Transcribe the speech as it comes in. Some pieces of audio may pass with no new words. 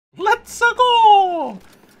Let's go!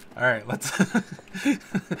 Alright, let's...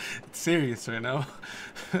 It's serious right now.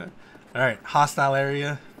 Alright, hostile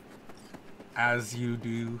area. As you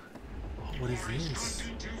do... Oh, what is this?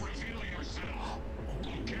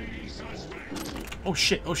 Oh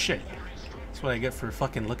shit, oh shit. That's what I get for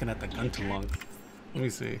fucking looking at the gun too long. Let me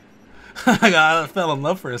see. I fell in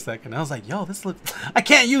love for a second. I was like, yo, this looks... I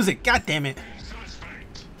can't use it! God damn it!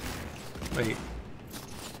 Wait.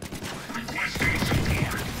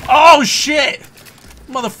 Oh shit!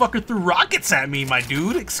 Motherfucker threw rockets at me, my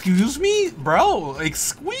dude. Excuse me? Bro,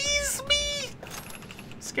 squeeze me?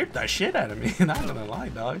 Scared the shit out of me. Not gonna lie,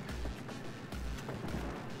 dog.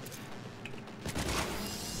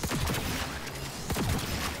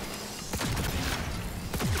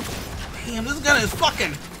 Damn, this gun is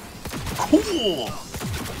fucking cool.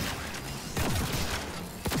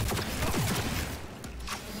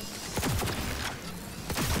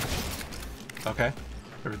 Okay,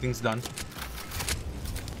 everything's done.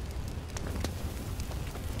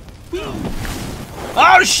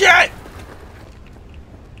 Oh shit!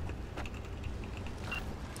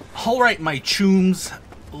 Alright, my chooms,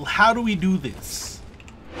 how do we do this?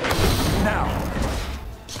 Now,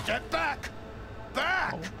 step back!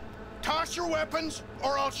 Back! Oh. Toss your weapons,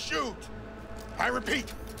 or I'll shoot! I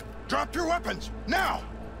repeat, drop your weapons, now!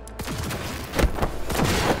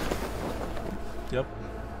 Yep.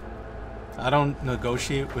 I don't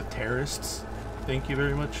negotiate with terrorists. Thank you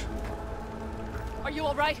very much. Are you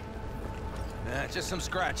alright? Just some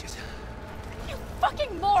scratches. You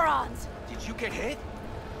fucking morons! Did you get hit?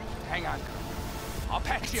 Hang on. I'll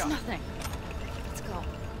patch you up. It's nothing. Let's go.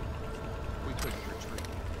 We couldn't retreat.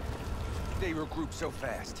 They regrouped so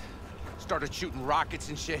fast. Started shooting rockets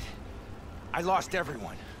and shit. I lost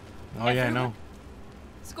everyone. Oh yeah, I know.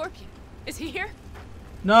 Scorpion. Is he here?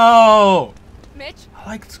 No! Mitch? I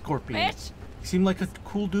like Scorpion. Mitch? He seemed like a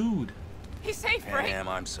cool dude. He's safe, right? Pam,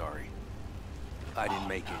 I'm sorry. I didn't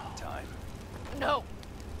make it in time. No.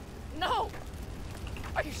 No!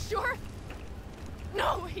 Are you sure?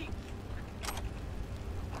 No, he...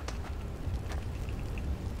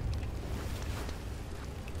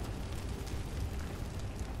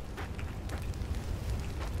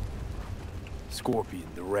 Scorpion,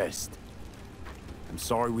 the rest. I'm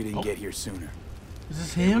sorry we didn't get here sooner. Is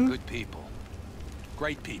this They him? were good people.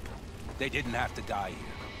 Great people. They didn't have to die here.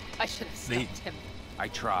 I should have stopped him. I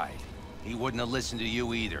tried. He wouldn't have listened to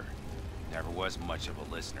you either. Never was much of a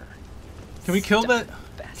listener. Can we kill that?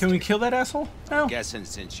 Can we kill that asshole? No. I'm guessing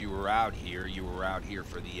since you were out here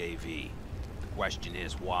for the AV. The question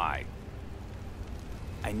is why?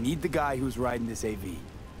 I need the guy who's riding this AV.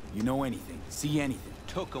 You know anything, see anything.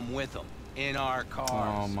 Took him with him. In our cars.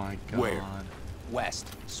 Oh my god. Where? West.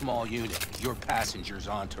 Small unit. Your passengers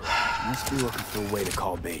entourage. Must be looking for a way to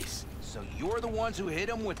call base. So you're the ones who hit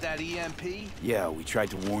him with that EMP? Yeah, we tried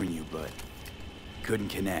to warn you, but couldn't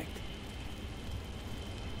connect.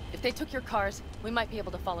 If they took your cars, we might be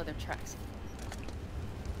able to follow their tracks.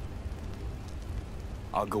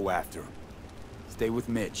 I'll go after him. Stay with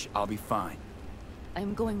Mitch, I'll be fine. I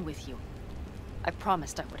am going with you. I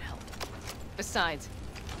promised I would help. Besides,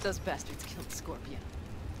 those bastards killed Scorpion.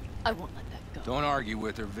 I won't let that go. Don't argue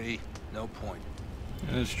with her, V. No point.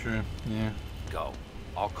 That's true. Yeah. Go.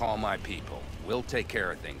 I'll call my people. We'll take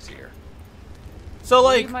care of things here. So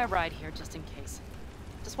like, leave my ride here just in case.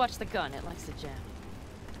 Just watch the gun. It likes to jam.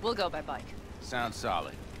 We'll go by bike. Sounds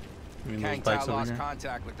solid. you mean those Kang bikes Tao over lost here?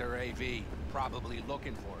 contact with their AV. Probably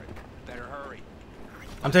looking for it. Better hurry.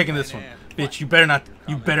 I'm taking this one, bitch. You better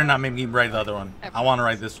not make me ride the other one. I want to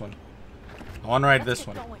ride this one. I want to ride this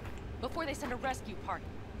one. Going before they send a rescue party.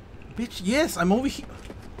 Bitch, yes, I'm over here.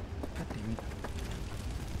 God damn it.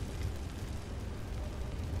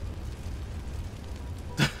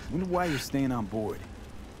 Wonder why you're staying on board.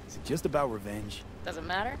 Is it just about revenge? Doesn't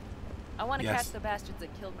matter. I want to Yes. catch the bastards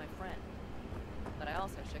that killed my friend. But I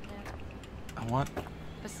also shook hands. I want.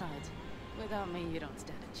 Besides, without me, you don't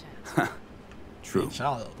stand a chance. True.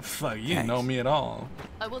 Child, fuck, you didn't Thanks. know me at all.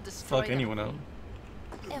 I will destroy Fuck anyone else.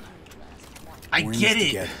 every last one. I We're in get this it.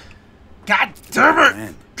 together. God damn it!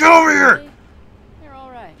 Man. Get over here! Really? You're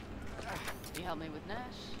all right. You helped me with Nash.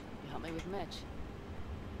 You helped me with Mitch.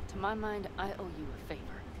 To my mind, I owe you a favor.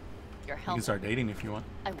 Your You help. can start dating if you want.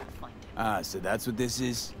 I will find him. Ah, so that's what this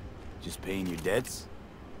is? Just paying your debts?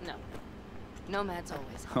 No. Nomads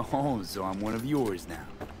always. Oh, so I'm one of yours now.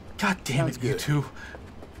 God damn Sounds it, you good. two.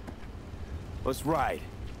 Let's ride.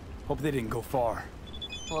 Hope they didn't go far.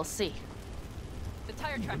 We'll see. The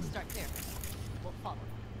tire tracks start there. We'll follow.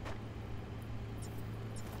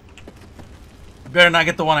 You better not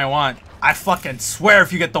get the one I want. I fucking swear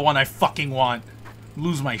if you get the one I fucking want,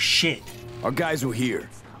 lose my shit. Our guys were here.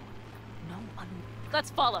 Let's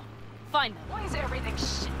follow. Find them. Why is everything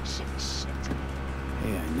shit?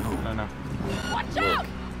 Hey, I know. I don't know. Watch out!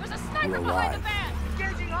 There's a sniper We're behind the alive. van!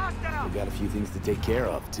 Engaging hostile! We got a few things to take care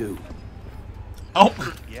of, too. Oh!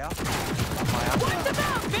 Yeah? Wipe them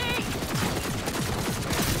out, B!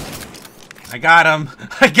 I got him!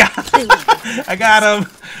 I got him!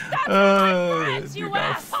 friends, You you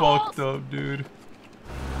got assholes! fucked up, dude.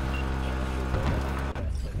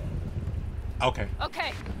 Okay.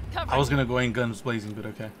 Okay, cover. I was gonna go in guns blazing, but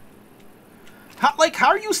okay. How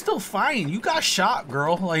are you still fine? You got shot,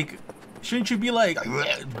 girl. Like, shouldn't you be like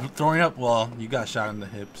throwing up? Well, you got shot in the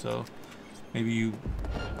hip, so maybe you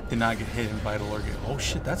did not get hit in vital organ. Oh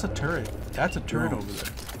shit, that's a turret. That's a turret over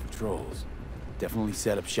there. Patrols. Definitely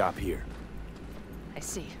set up shop here. I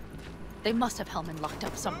see. They must have Hellman locked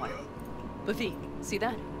up somewhere. But V, see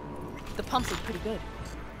that? The pumps look pretty good.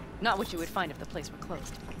 Not what you would find if the place were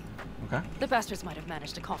closed. Okay. The bastards might have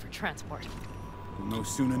managed to call for transport. We'll know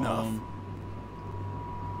soon enough.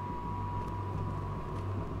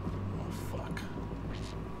 Oh fuck.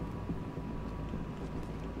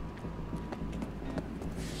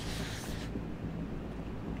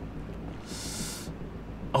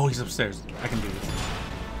 Oh, he's upstairs. I can do this.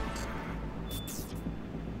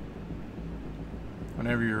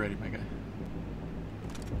 Whenever you're ready, my guy.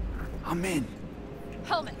 I'm in.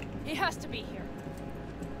 Hellman, he has to be here.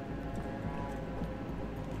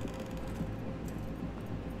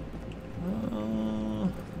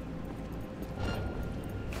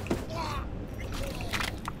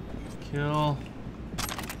 Kill.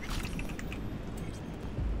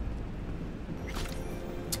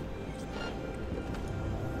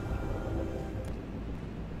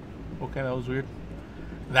 Okay, that was weird.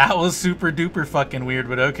 That was super duper fucking weird,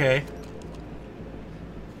 but okay.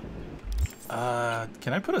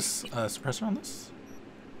 Can I put a suppressor on this?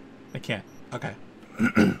 I can't. Okay.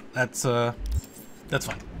 That's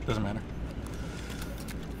fine. Doesn't matter.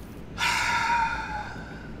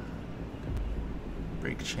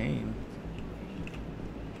 Break chain.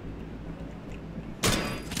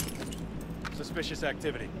 Suspicious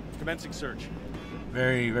activity. Commencing search.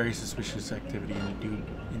 Very, very suspicious activity,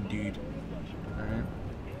 indeed. Alright.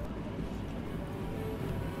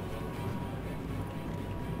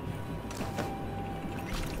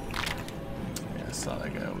 Yeah, I saw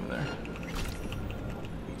that guy over there.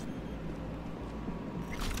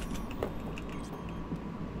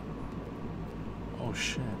 Oh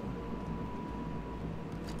shit.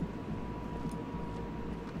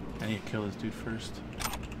 I need to kill this dude first.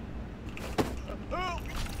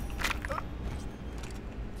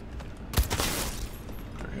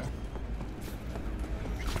 There we go.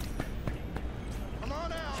 Come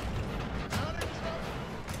on out. Not in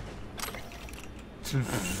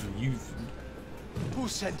trouble. You. Who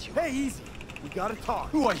sent you? Hey, easy. We gotta talk.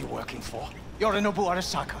 Who are you working for? Yorinobu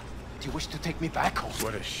Arasaka. Do you wish to take me back home?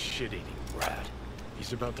 What a shit-eating rat.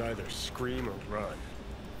 He's about to either scream or run.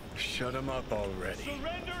 Shut him up already.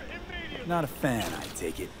 Surrender immediately. Not a fan, I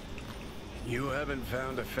take it. You haven't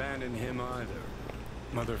found a fan in him either.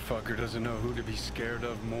 Motherfucker doesn't know who to be scared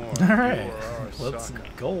of more. Alright, You or let's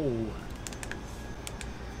Arasaka. go.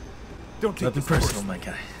 Don't take Nothing this personal, my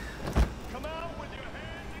guy. Come out with your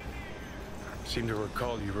hands in the air. Seem to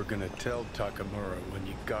recall you were gonna tell Takamura when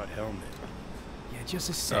you got Helmet. Yeah, just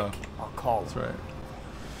a sec. Oh. I'll call That's him. right.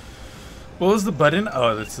 What was the button?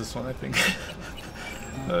 Oh, that's this one, I think.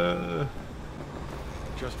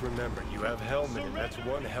 Just remember, you have Helmet, and that's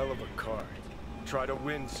one hell of a card. Try to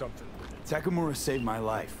win something with it. Takamura saved my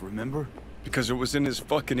life, remember? Because it was in his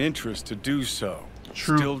fucking interest to do so.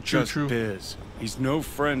 True, Still true, just true. biz. He's no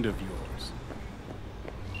friend of yours.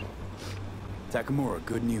 Takamura,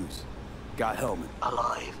 good news. Got Hellman.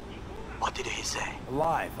 Alive. What did he say?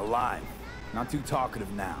 Alive, alive. Not too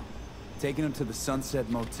talkative now. Taking him to the Sunset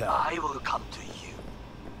Motel. I will come to you.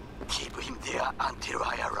 Keep him there until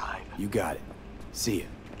I arrive. You got it. See ya.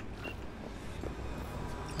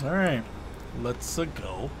 Alright. Let's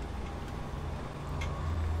go.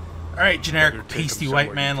 Alright, generic Better take him pasty somewhere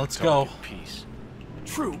white man, you can let's talk go. in peace.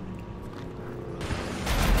 True.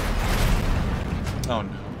 Oh no.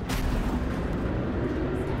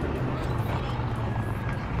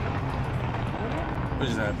 What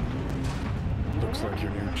just happened? Looks like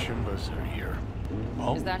your new Chimbas are here.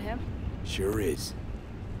 Oh, Is that him? Sure is.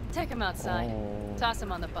 Take him outside. Oh. Toss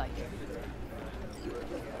him on the bike.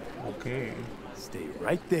 okay. Stay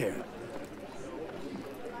right there.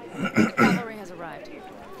 The cavalry has arrived.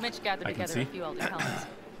 Mitch gathered I can together a see. few elder helmets.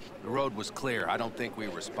 The road was clear. I don't think we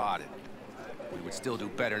were spotted. We would still do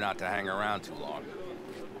better not to hang around too long.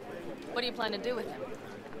 What do you plan to do with him?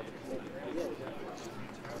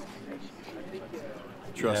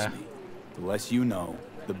 Trust Yeah. me. The less you know,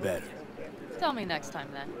 the better. Tell me next time,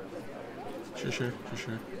 then. Sure.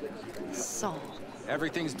 Saul.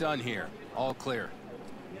 Everything's done here. All clear.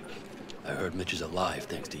 I heard Mitch is alive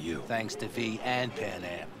thanks to you. Thanks to V and Pan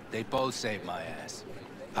Am. They both saved my ass.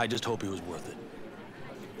 I just hope it was worth it.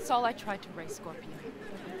 Saul, I tried to raise Scorpion.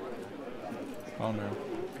 Oh no.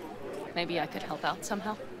 Maybe I could help out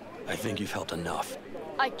somehow? I think you've helped enough.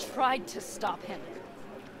 I tried to stop him.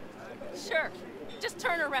 Sure. Just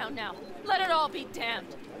turn around now. Let it all be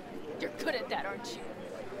damned. You're good at that, aren't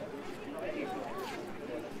you?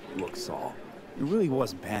 Look, Saul, it really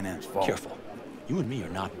wasn't Pan Am's fault. Careful. You and me are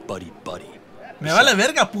not buddy-buddy. Me vale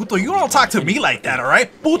verga, puto. You don't talk to me like that,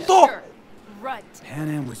 alright? Puto! Sure. Right. Pan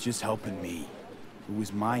Am was just helping me. It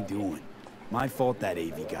was my doing. My fault that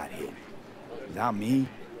AV got hit. Without me,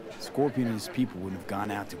 Scorpion and his people wouldn't have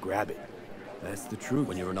gone out to grab it. That's the truth.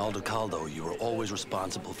 When you're an Aldo Caldo, you are always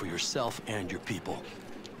responsible for yourself and your people.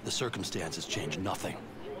 The circumstances change nothing.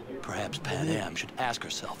 Perhaps Pan Am should ask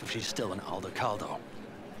herself if she's still an Aldo Caldo.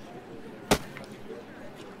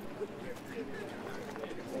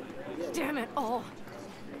 Damn it all.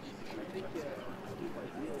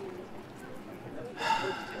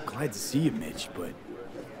 Glad to see you, Mitch, but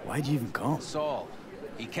why'd you even come? Saul,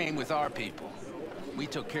 he came with our people. We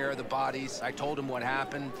took care of the bodies. I told him what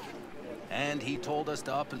happened. And he told us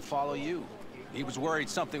to up and follow you. He was worried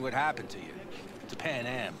something would happen to you. To Pan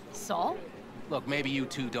Am. Saul? Look, maybe you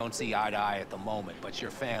two don't see eye to eye at the moment, but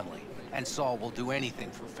you're family. And Saul will do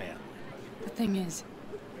anything for family. The thing is,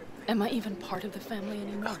 am I even part of the family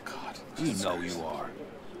anymore? Oh god. You know you are.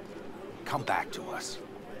 Come back to us.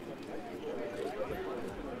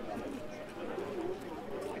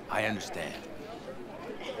 I understand.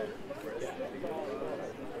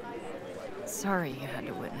 Sorry you had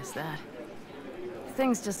to witness that.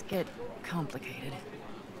 Things just get complicated.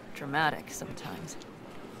 Dramatic sometimes.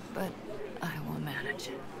 But I will manage.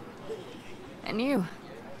 And you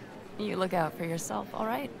look out for yourself, all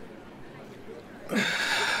right?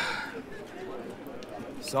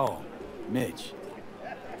 Saul, Mitch,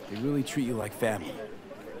 they really treat you like family.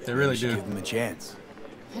 They really You should do. give them a chance.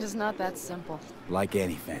 It is not that simple. Like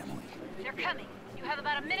any family. They're coming. You have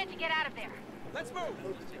about a minute to get out of there. Let's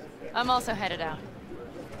move! I'm also headed out.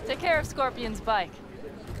 Take care of Scorpion's bike.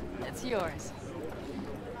 It's yours.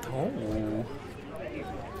 Oh.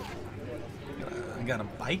 I got a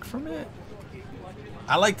bike from it?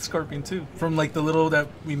 I liked Scorpion too. From like the little that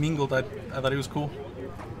we mingled, I thought he was cool.